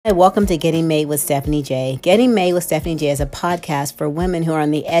Welcome to Getting Made with Stephanie J. Getting Made with Stephanie J is a podcast for women who are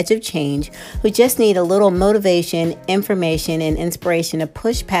on the edge of change, who just need a little motivation, information, and inspiration to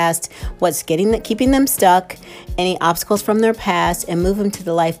push past what's keeping them stuck, any obstacles from their past, and move them to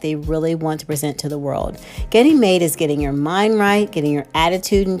the life they really want to present to the world. Getting Made is getting your mind right, getting your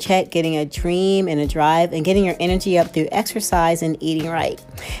attitude in check, getting a dream and a drive, and getting your energy up through exercise and eating right.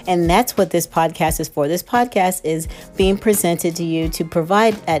 And that's what this podcast is for. This podcast is being presented to you to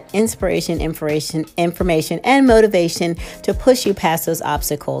provide that information, and motivation to push you past those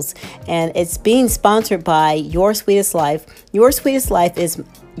obstacles. And it's being sponsored by Your Sweetest Life. Your Sweetest Life is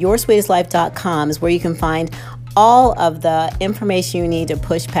yoursweetestlife.com is where you can find all of the information you need to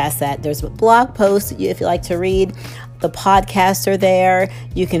push past that. There's blog posts if you like to read. The podcasts are there.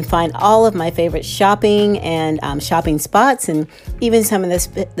 You can find all of my favorite shopping and shopping spots, and even some of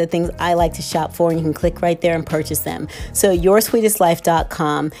the things I like to shop for, and you can click right there and purchase them. So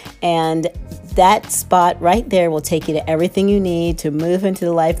yoursweetestlife.com, and that spot right there will take you to everything you need to move into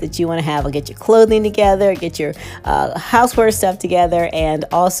the life that you want to have. I'll get your clothing together, get your houseware stuff together, and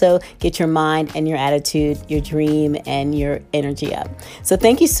also get your mind and your attitude, your dream, and your energy up. So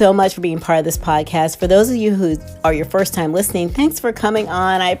thank you so much for being part of this podcast. For those of you who are your first time listening, thanks for coming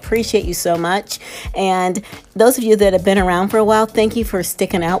on. I appreciate you so much. And those of you that have been around for a while, thank you for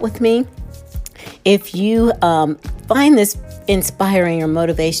sticking out with me. If you find this inspiring or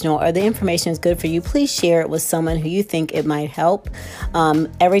motivational, or the information is good for you, please share it with someone who you think it might help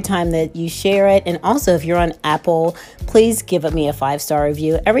every time that you share it. And also, if you're on Apple, please give me a 5-star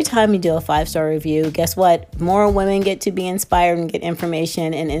review. Every time you do a 5-star review, guess what? More women get to be inspired and get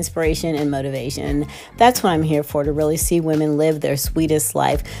information and inspiration and motivation. That's what I'm here for, to really see women live their sweetest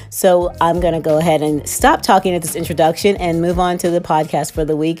life. So I'm going to go ahead and stop talking at this introduction and move on to the podcast for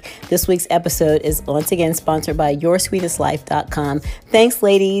the week. This week's episode is once again sponsored by yoursweetestlife.com. Thanks,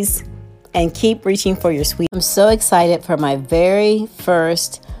 ladies, and keep reaching for your sweet. I'm so excited for my very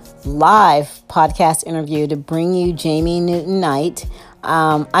first live podcast interview to bring you Jamie Newton Knight.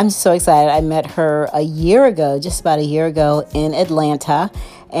 I'm so excited. I met her just about a year ago in Atlanta,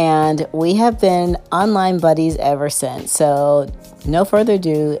 and we have been online buddies ever since. So no further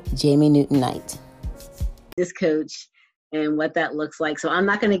ado, Jamie Newton Knight. This coach and what that looks like. So I'm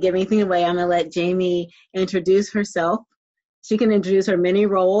not going to give anything away. I'm going to let Jamie introduce herself. She can introduce her many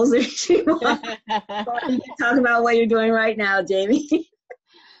roles if she wants. You can talk about what you're doing right now, Jamie.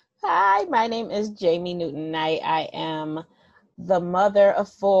 Hi, my name is Jamie Newton Knight. I am the mother of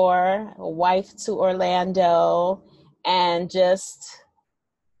 4, a wife to Orlando, and just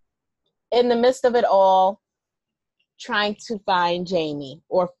in the midst of it all, trying to find Jamie,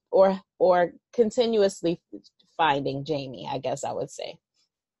 or continuously finding Jamie, I guess I would say.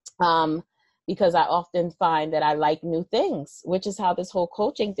 Because I often find that I like new things, which is how this whole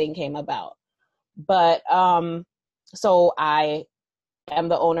coaching thing came about. But so I am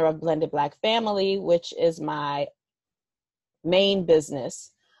the owner of Blended Black Family, which is my main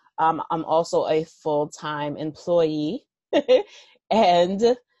business. I'm also a full-time employee. And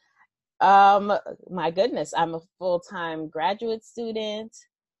my goodness, I'm a full-time graduate student.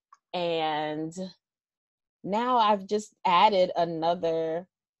 And now I've just added another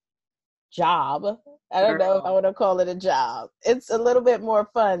job. I don't know if I want to call it a job. It's a little bit more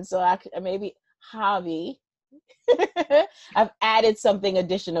fun. So maybe hobby. I've added something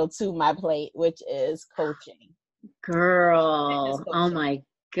additional to my plate, which is coaching. Girl, oh my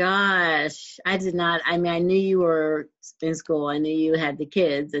gosh. I knew you were in school. I knew you had the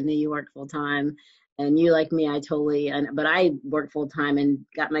kids. I knew you worked full time. And you, like me, but I worked full time and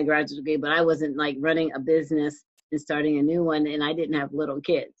got my graduate degree, but I wasn't like running a business and starting a new one, and I didn't have little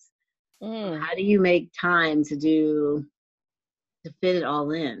kids. How do you make time to fit it all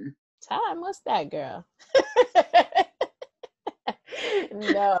in? Time? What's that, girl?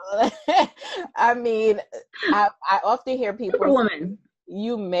 No. I mean, I often hear people say,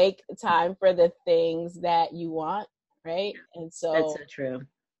 you make time for the things that you want, right? And so that's so true.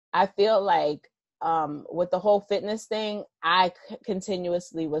 I feel like with the whole fitness thing, I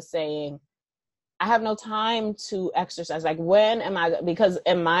continuously was saying, I have no time to exercise. Like, because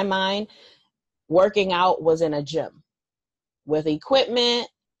in my mind, working out was in a gym with equipment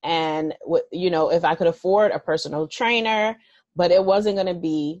and, if I could afford a personal trainer, but it wasn't going to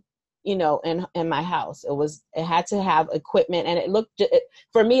be, in my house. It had to have equipment, and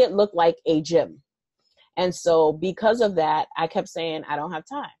for me, it looked like a gym. And so because of that, I kept saying, I don't have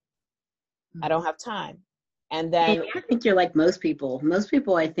time. I don't have time. And then I think you're like most people. Most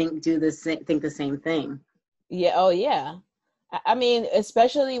people, I think, think the same thing. Yeah. Oh, yeah. I mean,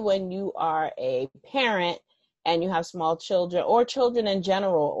 especially when you are a parent and you have small children or children in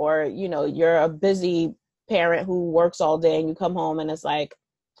general, or, you know, you're a busy parent who works all day and you come home and it's like,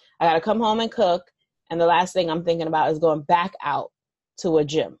 I got to come home and cook. And the last thing I'm thinking about is going back out to a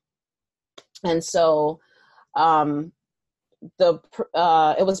gym. And so, it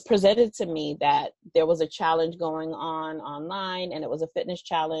was presented to me that there was a challenge going on online, and it was a fitness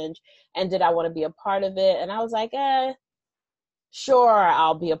challenge, and did I want to be a part of it? And I was like, sure,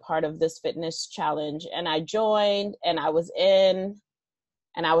 I'll be a part of this fitness challenge. And I joined, and I was in,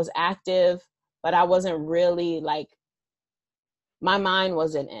 and I was active, but I wasn't really like, my mind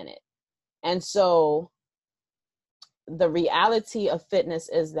wasn't in it. And so the reality of fitness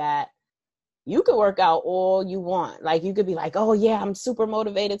is that you could work out all you want. Like, you could be like, oh yeah, I'm super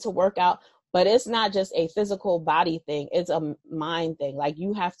motivated to work out, but it's not just a physical body thing. It's a mind thing. Like,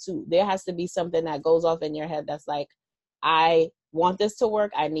 there has to be something that goes off in your head that's like, I want this to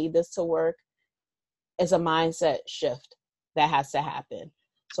work. I need this to work. It's a mindset shift that has to happen.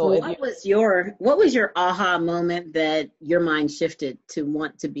 So what was your aha moment that your mind shifted to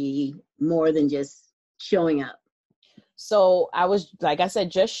want to be more than just showing up? So I was, like I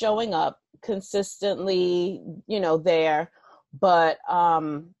said, just showing up consistently, you know, there. But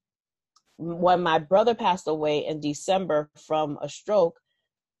when my brother passed away in December from a stroke,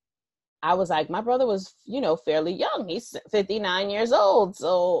 I was like, my brother was, you know, fairly young. He's 59 years old.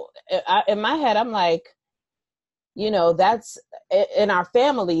 So in my head, I'm like, you know, that's in our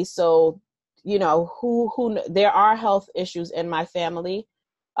family. So, you know, who there are health issues in my family.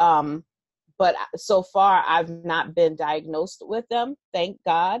 But so far I've not been diagnosed with them, thank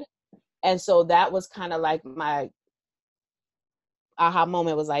God. And so that was kind of like my aha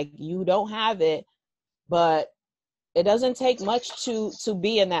moment, was like, you don't have it, but it doesn't take much to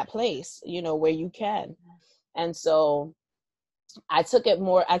be in that place, you know, where you can. And so I took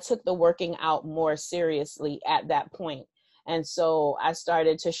the working out more seriously at that point. And so I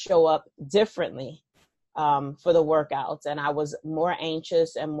started to show up differently for the workouts, and I was more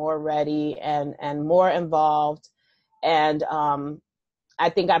anxious and more ready and more involved. And I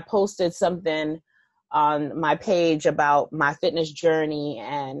think I posted something on my page about my fitness journey,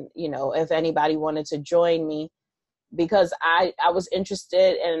 and, you know, if anybody wanted to join me, because I was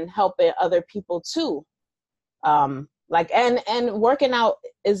interested in helping other people too. Like, and working out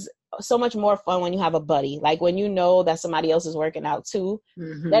is so much more fun when you have a buddy. Like, when you know that somebody else is working out too,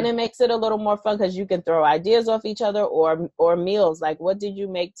 then it makes it a little more fun, because you can throw ideas off each other, or meals. Like, what did you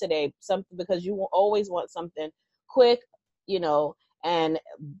make today? Something, because you will always want something quick, you know,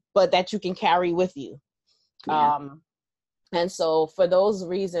 but that you can carry with you. Yeah. And so for those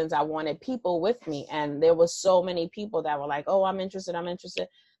reasons, I wanted people with me, and there was so many people that were like, oh, I'm interested.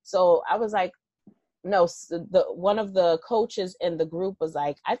 So I was like, no, one of the coaches in the group was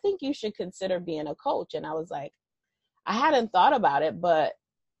like, I think you should consider being a coach. And I was like, I hadn't thought about it, but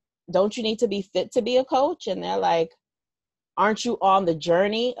don't you need to be fit to be a coach? And they're like, aren't you on the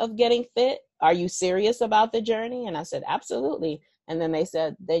journey of getting fit? Are you serious about the journey? And I said, absolutely. And then they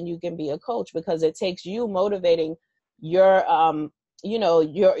said, then you can be a coach, because it takes you motivating your, you know,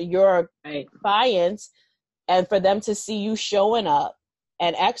 your right. clients, and for them to see you showing up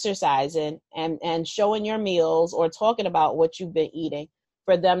and exercising and showing your meals or talking about what you've been eating,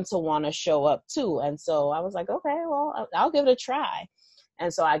 for them to want to show up too. And so I was like, okay, well, I'll give it a try.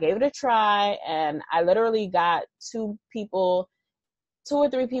 And so I gave it a try, and I literally got 2 or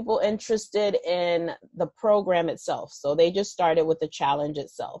 3 people interested in the program itself. So they just started with the challenge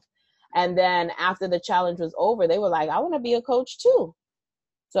itself. And then after the challenge was over, they were like, I want to be a coach too.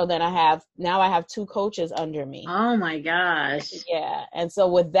 So then I have 2 coaches under me. Oh my gosh. Yeah. And so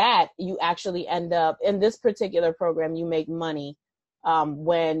with that, you actually end up in this particular program, you make money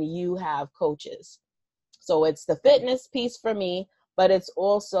when you have coaches. So it's the fitness piece for me, but it's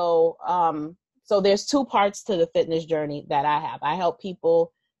also, so there's 2 parts to the fitness journey that I have. I help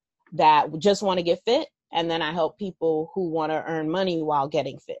people that just want to get fit, and then I help people who want to earn money while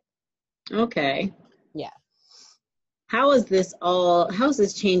getting fit. Okay. Yeah. How has this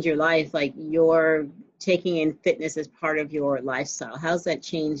changed your life? Like, you're taking in fitness as part of your lifestyle. How's that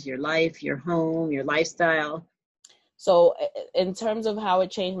changed your life, your home, your lifestyle? So in terms of how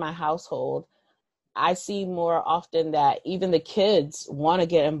it changed my household, I see more often that even the kids want to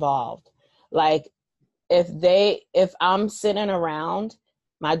get involved. Like, if I'm sitting around,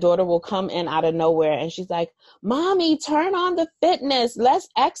 my daughter will come in out of nowhere and she's like, Mommy, turn on the fitness. Let's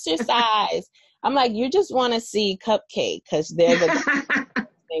exercise. I'm like, you just want to see Cupcake, because they're the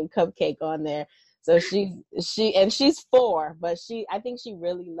same Cupcake on there. So she's 4, but I think she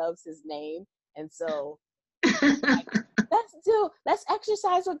really loves his name. And so Like, let's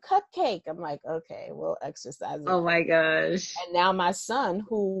exercise with Cupcake. I'm like, okay, we'll exercise with Oh my gosh. And now my son,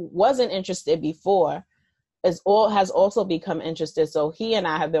 who wasn't interested before, has also become interested. So he and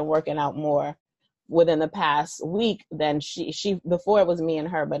I have been working out more within the past week than she before. It was me and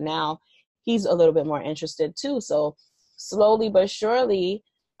her, but now he's a little bit more interested too. So slowly but surely,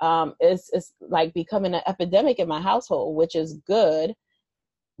 it's like becoming an epidemic in my household, which is good.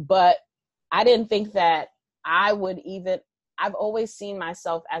 But I didn't think that I would even, I've always seen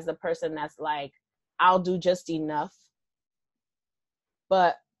myself as the person that's like, I'll do just enough.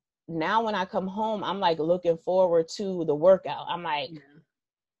 But now when I come home, I'm like looking forward to the workout. I'm like,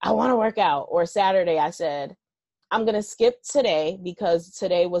 I want to work out. Or Saturday, I said, I'm going to skip today because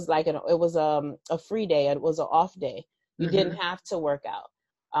today was like, it was a free day. It was an off day. You didn't have to work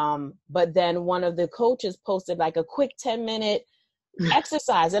out. But then one of the coaches posted like a quick 10-minute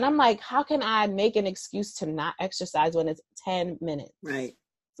exercise. And I'm like, how can I make an excuse to not exercise when it's 10 minutes? Right.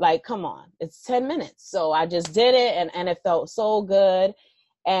 Like, come on, it's 10 minutes. So I just did it and it felt so good.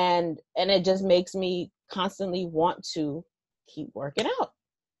 And it just makes me constantly want to keep working out.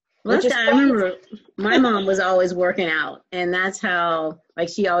 Well, I remember my mom was always working out, and that's how, like,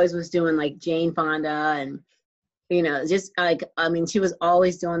 she always was doing like Jane Fonda and, you know, just like, I mean, she was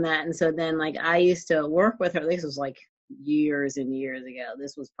always doing that. And so then like I used to work with her. This was like years and years ago.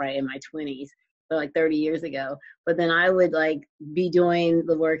 This was probably in my 20s, but like 30 years ago. But then I would like be doing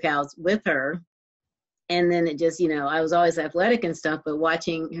the workouts with her. And then it just, you know, I was always athletic and stuff, but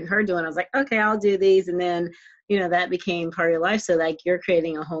watching her doing, I was like, okay, I'll do these. And then, you know, that became part of your life. So like you're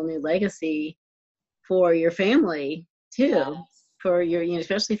creating a whole new legacy for your family too, yes. For your, you know,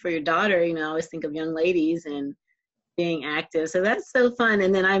 especially for your daughter. You know, I always think of young ladies and being active. So that's so fun.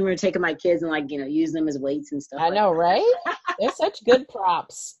 And then I remember taking my kids and like, you know, use them as weights and stuff. I know, right? They're such good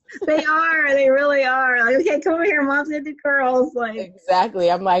props. They are. They really are. Like, okay, come over here, mom's gonna do curls. Like exactly.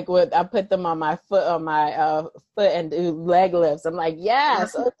 I'm like, I put them on my foot, foot and do leg lifts. I'm like,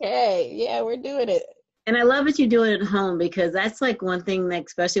 yes, okay, yeah, we're doing it. And I love that you do it at home, because that's like one thing that,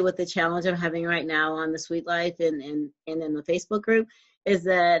 especially with the challenge I'm having right now on the Sweet Life and in the Facebook group, is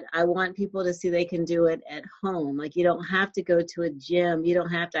that I want people to see they can do it at home. Like, you don't have to go to a gym. You don't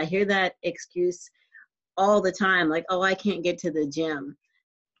have to. I hear that excuse all the time, like, oh, I can't get to the gym.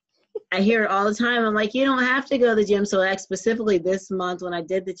 I hear it all the time. I'm like, you don't have to go to the gym. So like specifically this month when I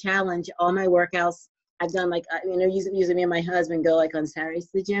did the challenge, all my workouts I've done, like, you know, usually me and my husband go like on Saturdays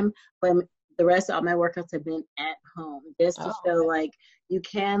to the gym, but the rest of all my workouts have been at home, just to show like you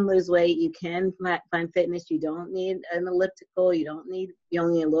can lose weight, you can find fitness. You don't need an elliptical. You only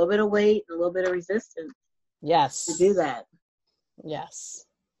need a little bit of weight and a little bit of resistance. Yes. To do that. Yes.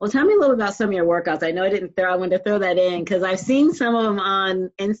 Well, tell me a little about some of your workouts. I know I wanted to throw that in because I've seen some of them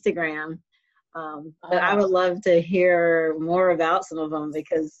on Instagram, but I would love to hear more about some of them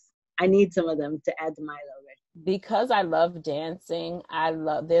because I need some of them to add to my logo. Because I love dancing,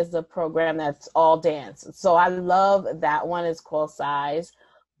 there's a program that's all dance. So I love that one. It's called Size.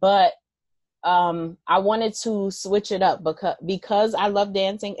 But I wanted to switch it up because I love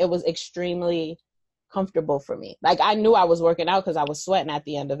dancing. It was extremely comfortable for me. Like, I knew I was working out because I was sweating at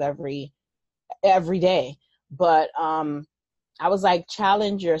the end of every day. But I was like,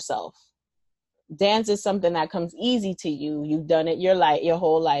 challenge yourself. Dance is something that comes easy to you. You've done it your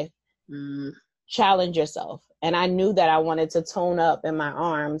whole life. Challenge yourself. And I knew that I wanted to tone up in my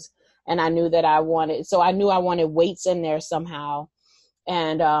arms, and I knew that I wanted weights in there somehow.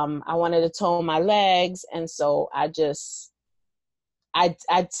 And I wanted to tone my legs. And so last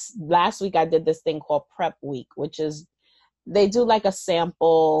week I did this thing called Prep Week, which is they do like a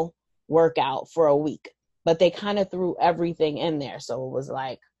sample workout for a week, but they kind of threw everything in there. So it was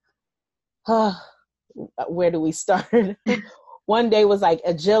like, where do we start? One day was like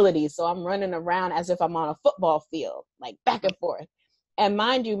agility. So I'm running around as if I'm on a football field, like back and forth. And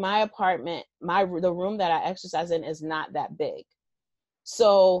mind you, my apartment, the room that I exercise in is not that big.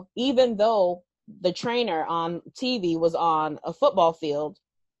 So even though the trainer on TV was on a football field,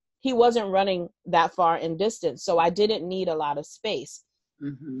 he wasn't running that far in distance. So I didn't need a lot of space.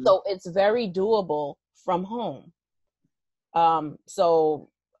 Mm-hmm. So it's very doable from home. So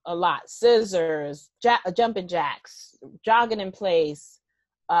a lot, scissors, jumping jacks, jogging in place,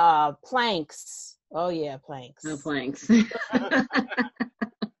 planks. Oh yeah, planks. No planks.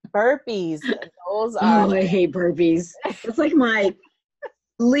 Burpees. Those are. Oh, I hate burpees. It's like my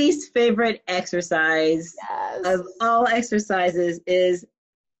least favorite exercise of all exercises is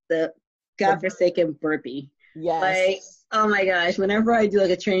the godforsaken burpee. Yes. Like, oh my gosh, whenever I do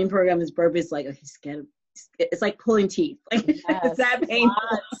like a training program, it's burpees, like, okay, it's like pulling teeth. Like, it's that painful.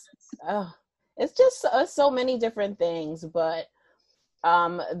 It's just so many different things, but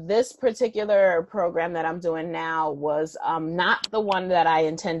this particular program that I'm doing now was not the one that I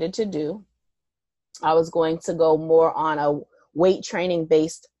intended to do. I was going to go more on a weight training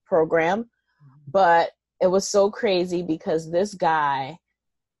based program, but it was so crazy because this guy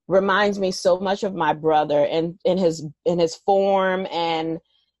reminds me so much of my brother and in his form and,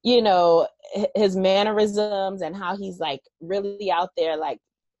 you know, his mannerisms and how he's like really out there, like,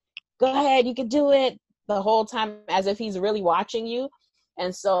 go ahead, you can do it, the whole time as if he's really watching you.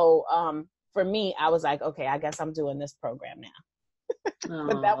 And so for me, I was like, okay, I guess I'm doing this program now.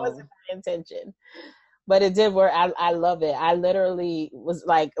 But that wasn't my intention. But it did work. I love it. I literally was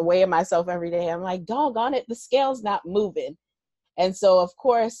like weighing myself every day. I'm like, doggone it, the scale's not moving. And so, of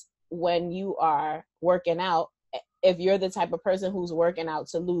course, when you are working out, if you're the type of person who's working out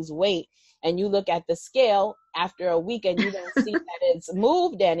to lose weight and you look at the scale after a week and you don't see that it's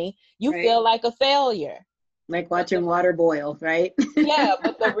moved any, you right. feel like a failure. Like watching water boil, right? Yeah,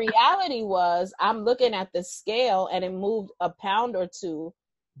 but the reality was I'm looking at the scale and it moved a pound or two.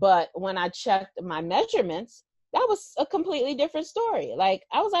 But when I checked my measurements, that was a completely different story. Like,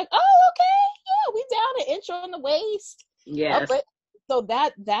 I was like, oh, okay, yeah, we down an inch on the waist. Yes. So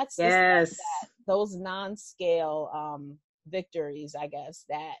that's yes. Those non-scale victories, I guess,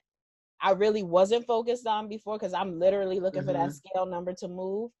 that I really wasn't focused on before, because I'm literally looking for that scale number to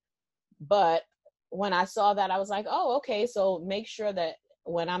move. But when I saw that, I was like, oh, okay, so make sure that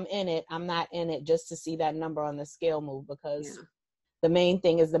when I'm in it, I'm not in it just to see that number on the scale move, because the main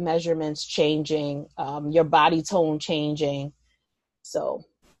thing is the measurements changing, your body tone changing. So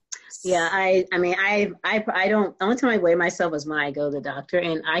yeah, I mean, I don't, the only time I weigh myself is when I go to the doctor.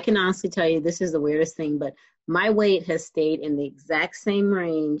 And I can honestly tell you, this is the weirdest thing, but my weight has stayed in the exact same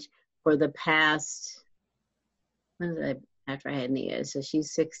range for the past, when did I, after I had Nia, so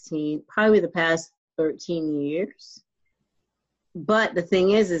she's 16, probably the past 13 years. But the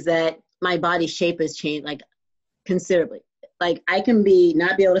thing is that my body shape has changed like considerably. Like I can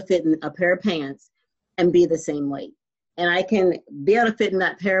not be able to fit in a pair of pants and be the same weight. And I can be able to fit in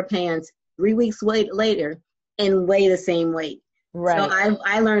that pair of pants 3 weeks later and weigh the same weight. Right. So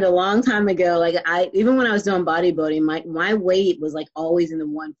I learned a long time ago, like even when I was doing bodybuilding, my weight was like always in the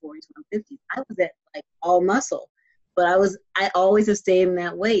 140s, 150s. I was at like all muscle, but I always have stayed in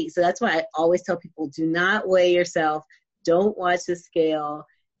that weight. So that's why I always tell people, do not weigh yourself. Don't watch the scale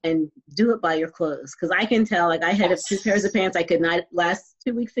and do it by your clothes. Cause I can tell, like I had 2 pairs of pants I could not last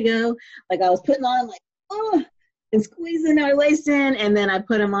 2 weeks ago. Like I was putting on like, oh, and squeezing my waist in, and then I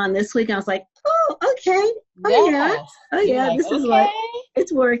put them on this week. And I was like, "Oh, okay, like, this is what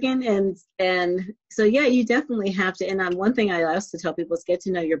it's working." And so yeah, you definitely have to. And one thing I also tell people is get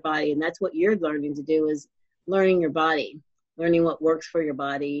to know your body, and that's what you're learning to do is learning your body, learning what works for your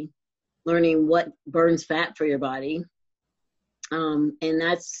body, learning what burns fat for your body, and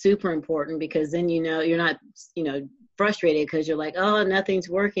that's super important because then you're not frustrated because you're like, oh, nothing's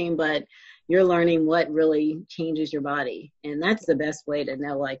working, but you're learning what really changes your body. And that's the best way to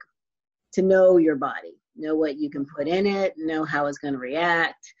know, like, to know your body, know what you can put in it, know how it's going to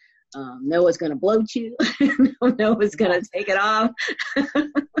react, know what's going to bloat you, know what's going to take it off.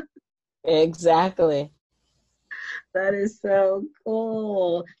 Exactly. That is so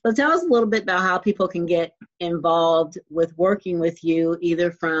cool. So tell us a little bit about how people can get involved with working with you,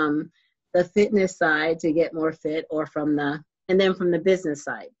 either from the fitness side to get more fit or from the business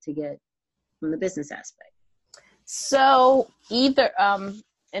side to get from the business aspect. So either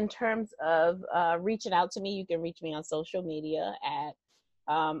in terms of reaching out to me, you can reach me on social media at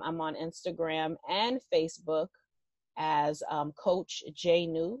I'm on Instagram and Facebook as Coach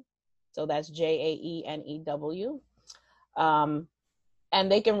Jaenew. So that's JAENEW.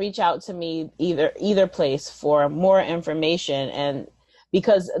 And they can reach out to me either place for more information. And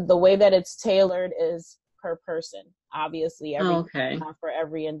because the way that it's tailored is per person, obviously, not for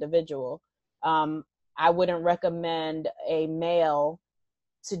every individual. I wouldn't recommend a male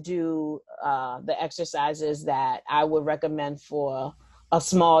to do the exercises that I would recommend for a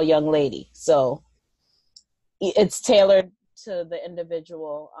small young lady. So it's tailored to the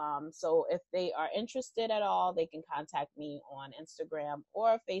individual. So if they are interested at all, they can contact me on Instagram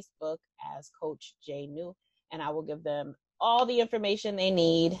or Facebook as Coach Jaenew, and I will give them all the information they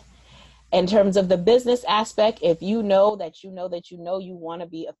need. In terms of the business aspect, if you know that you want to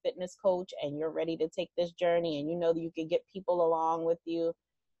be a fitness coach and you're ready to take this journey and you know that you can get people along with you,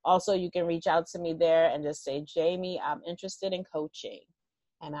 also you can reach out to me there and just say, Jamie, I'm interested in coaching.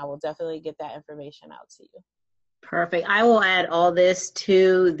 And I will definitely get that information out to you. Perfect. I will add all this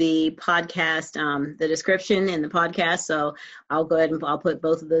to the podcast, the description in the podcast. So I'll go ahead and I'll put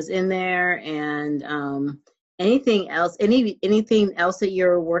both of those in there. And anything else? Anything else that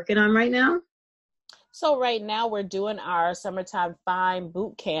you're working on right now? So right now we're doing our Summertime Fine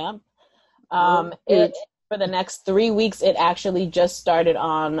boot camp. It For the next 3 weeks, it actually just started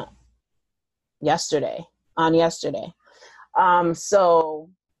on yesterday. So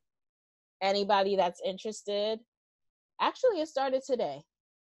anybody that's interested, actually it started today.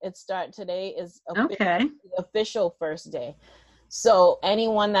 Today is okay. the official first day. So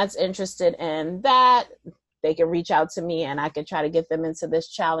anyone that's interested in that, they can reach out to me and I can try to get them into this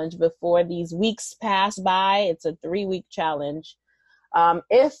challenge before these weeks pass by. It's a 3-week challenge.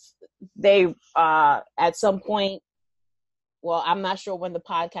 If they, at some point, well, I'm not sure when the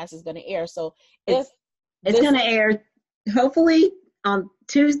podcast is going to air. So if it's going to air, hopefully on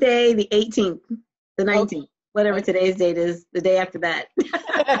Tuesday, the 18th, the 19th, okay. Whatever today's date is, the day after that.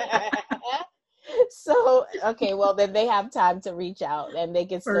 So, okay, well, then they have time to reach out and they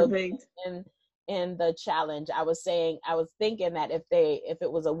can still be in the challenge. I was thinking that if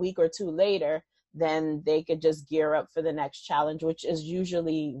it was a week or two later, then they could just gear up for the next challenge, which is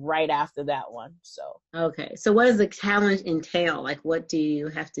usually right after that one. So okay, so what does the challenge entail? Like, what do you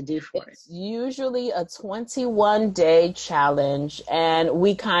have to do for it? It's usually a 21-day challenge, and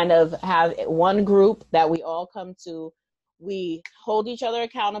we kind of have one group that we all come to. We hold each other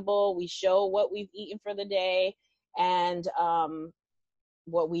accountable. We show what we've eaten for the day and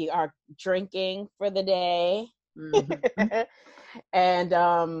what we are drinking for the day. Mm-hmm.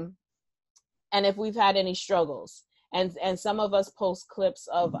 And if we've had any struggles. And some of us post clips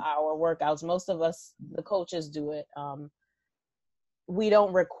of our workouts. Most of us, the coaches, do it. We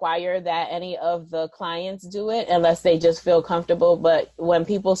don't require that any of the clients do it unless they just feel comfortable. But when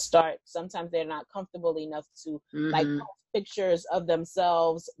people start, sometimes they're not comfortable enough to like post pictures of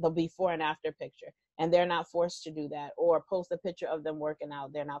themselves, the before and after picture. And they're not forced to do that. Or post a picture of them working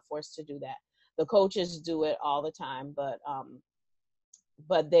out. They're not forced to do that. The coaches do it all the time, but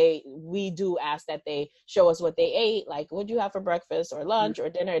we do ask that they show us what they ate, like what do you have for breakfast or lunch or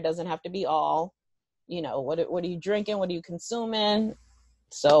dinner. It doesn't have to be all, what are you drinking, what are you consuming.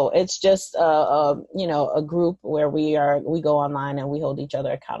 So it's just a group where we go online and we hold each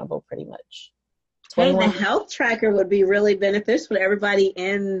other accountable pretty much. Hey, the health tracker would be really beneficial to everybody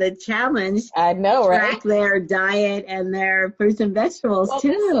in the challenge. I know, right? Track their diet and their fruits and vegetables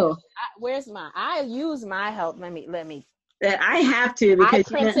too. Where's mine? I use my health. Let me. That I have to because I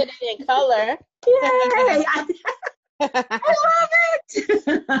printed it in color. Yay! I love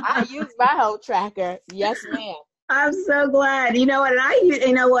it. I use my health tracker. Yes, ma'am. I'm so glad. You know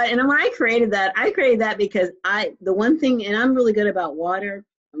what? And when I created that because the one thing, and I'm really good about water.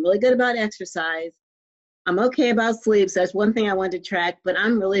 I'm really good about exercise. I'm okay about sleep. So that's one thing I want to track, but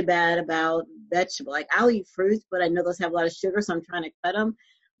I'm really bad about vegetable. Like I'll eat fruits, but I know those have a lot of sugar. So I'm trying to cut them.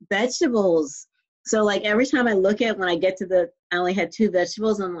 Vegetables. So like every time I look at when I get to I only had 2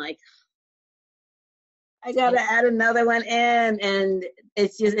 vegetables, I'm like, I got to add another one in. And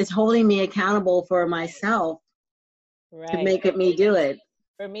it's holding me accountable for myself to make me do it.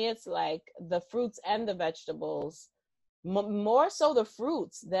 For me, it's like the fruits and the vegetables, more so the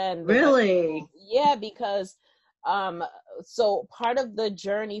fruits than the really vegetables. Yeah, because so part of the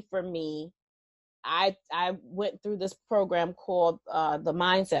journey for me, I went through this program called the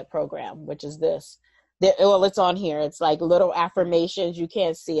Mindset Program, which is this. It's on here. It's like little affirmations. You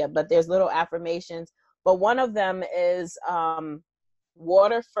can't see it, but there's little affirmations. But one of them is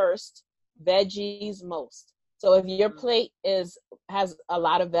water first, veggies most. So if your plate has a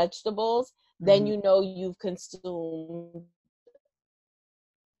lot of vegetables, then you know you've consumed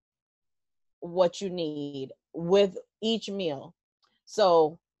what you need with each meal.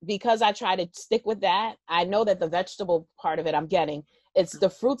 So because I try to stick with that, I know that the vegetable part of it I'm getting. It's the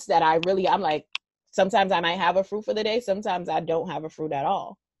fruits that I'm like, sometimes I might have a fruit for the day. Sometimes I don't have a fruit at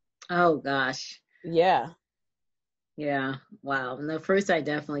all. Oh, gosh. Yeah. Yeah. Wow. No, fruits I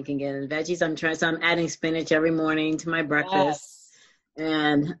definitely can get. And veggies, I'm adding spinach every morning to my breakfast. Yes.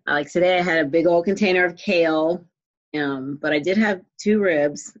 And like today I had a big old container of kale. But I did have 2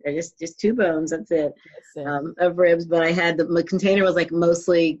 ribs, just 2 bones. That's it, of ribs. But I had the container was like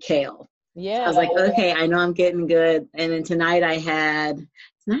mostly kale. Yeah. I was like, okay, I know I'm getting good. And then tonight I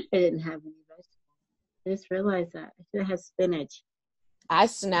didn't have any vegetables. I just realized that I should have had spinach. I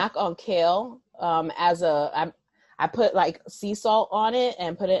snack on kale. I put like sea salt on it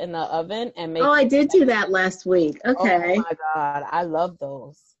and put it in the oven and make. Oh, I did do that last week. Okay. Oh my God, I love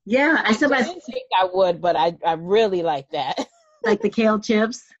those. Yeah, I didn't think I would, but I really like that. Like the kale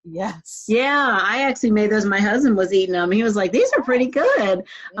chips. Yes. Yeah, I actually made those. My husband was eating them. He was like, these are pretty good.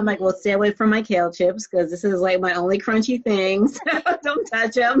 I'm like, well, stay away from my kale chips because this is like my only crunchy things. Don't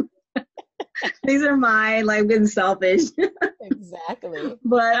touch them. These are mine. Like, being selfish. Exactly.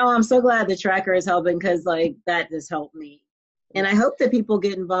 But I'm so glad the tracker is helping because like that just helped me. And I hope that people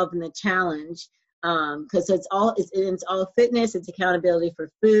get involved in the challenge because it's all fitness. It's accountability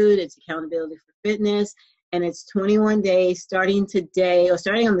for food. It's accountability for fitness. And it's 21 days starting today, or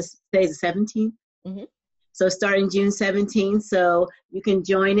starting on today's the 17th. Mm-hmm. So starting June 17th. So you can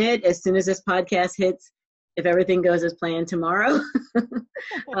join it as soon as this podcast hits. If everything goes as planned tomorrow,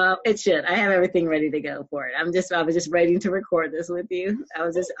 it should. I have everything ready to go for it. I was just ready to record this with you.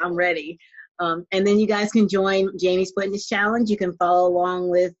 I'm ready. And then you guys can join Jamie's Fitness Challenge. You can follow along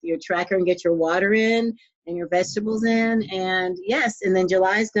with your tracker and get your water in and your vegetables in. And yes, and then you're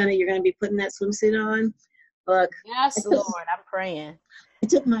going to be putting that swimsuit on. Look. Yes, Lord, I'm praying. I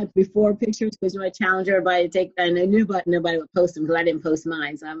took my before pictures because I challenged everybody to take, and I knew nobody would post them because I didn't post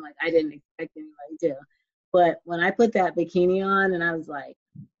mine. So I'm like, I didn't expect anybody to. But when I put that bikini on and I was like,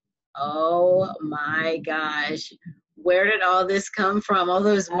 oh my gosh, where did all this come from? All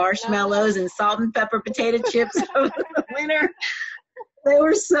those marshmallows and salt and pepper potato chips over the winter. They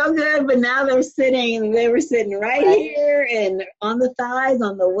were so good, but now they were sitting right here and on the thighs,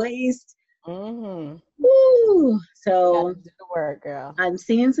 on the waist. Mm-hmm. Woo! So do the work, girl. I'm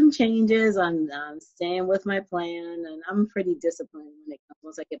seeing some changes. I'm staying with my plan, and I'm pretty disciplined when it comes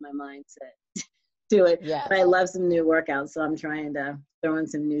once I get my mindset to it. Yeah. But I love some new workouts, so I'm trying to throw in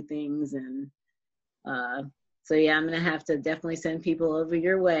some new things. And so yeah, I'm gonna have to definitely send people over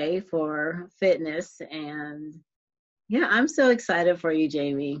your way for fitness. And yeah, I'm so excited for you,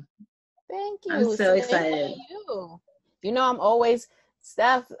 Jamie. Thank you. I'm so excited. You know, I'm always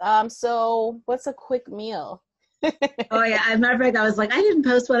Steph. So what's a quick meal? Oh yeah, as a matter of fact, I was like, I didn't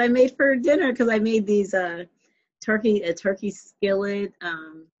post what I made for dinner because I made these turkey skillet,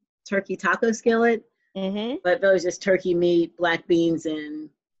 turkey taco skillet. Mm-hmm. But that was just turkey meat, black beans, and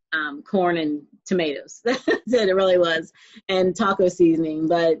corn and tomatoes. That's it. It really was, and taco seasoning.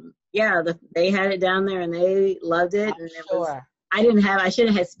 But yeah, they had it down there and they loved it. And it was. I should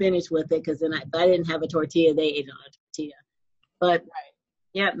have had spinach with it because I didn't have a tortilla. They ate it on a tortilla. But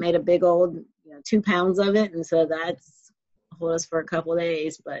yeah, made a big old 2 pounds of it, and so that's hold us for a couple of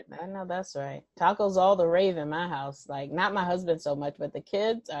days. But I know that's right. Tacos all the rave in my house. Like not my husband so much, but the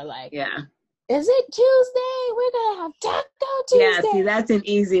kids are like, yeah. Is it Tuesday? We're gonna have Taco Tuesday. Yeah, see, that's an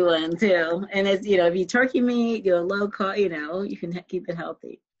easy one too. And it's if you turkey meat, do a low carb, you can keep it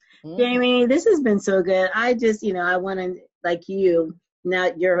healthy. Mm-hmm. Jamie, this has been so good. I just, I want to, like you,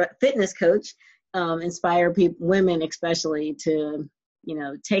 now you're a fitness coach, inspire people, women especially, to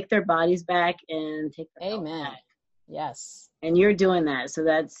take their bodies back and take their health back. Yes. And you're doing that. So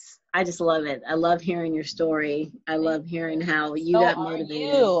I just love it. I love hearing your story. I love hearing how you got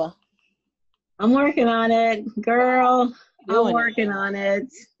motivated. I'm working on it, girl. I'm working on it.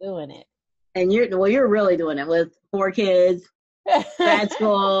 Doing it. And you're really doing it with 4 kids, grad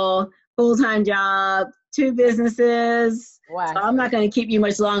school, full-time job, 2 businesses. Wow. So I'm not going to keep you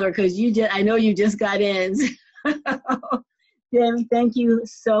much longer because I know you just got in. Jamie, thank you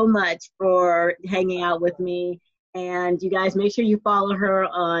so much for hanging out with me. And you guys, make sure you follow her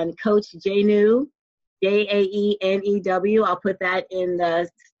on Coach Jaenew, Jaenew. I'll put that in the,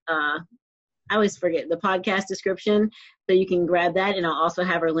 I always forget, the podcast description. So you can grab that. And I'll also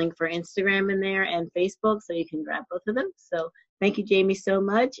have her link for Instagram in there and Facebook. So you can grab both of them. So thank you, Jamie, so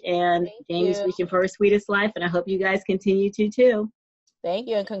much. And Jamie's reaching for her sweetest life. And I hope you guys continue to too. Thank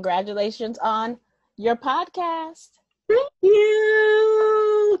you. And congratulations on your podcast. Thank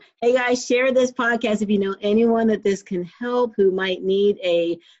you. Hey guys, share this podcast if you know anyone that this can help who might need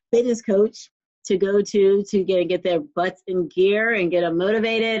a fitness coach to go to get their butts in gear and get them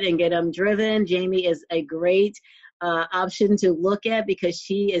motivated and get them driven. Jamie is a great option to look at because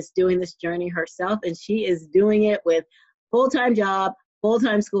she is doing this journey herself, and she is doing it with full-time job,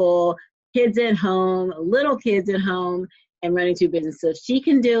 full-time school, kids at home, little kids at home, and running 2 businesses. So if she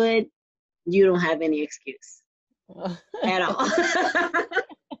can do it, you don't have any excuse at all.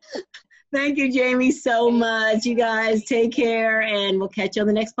 Thank you, Jamie, so much. You guys take care, and we'll catch you on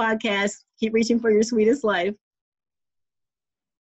the next podcast. Keep reaching for your sweetest life.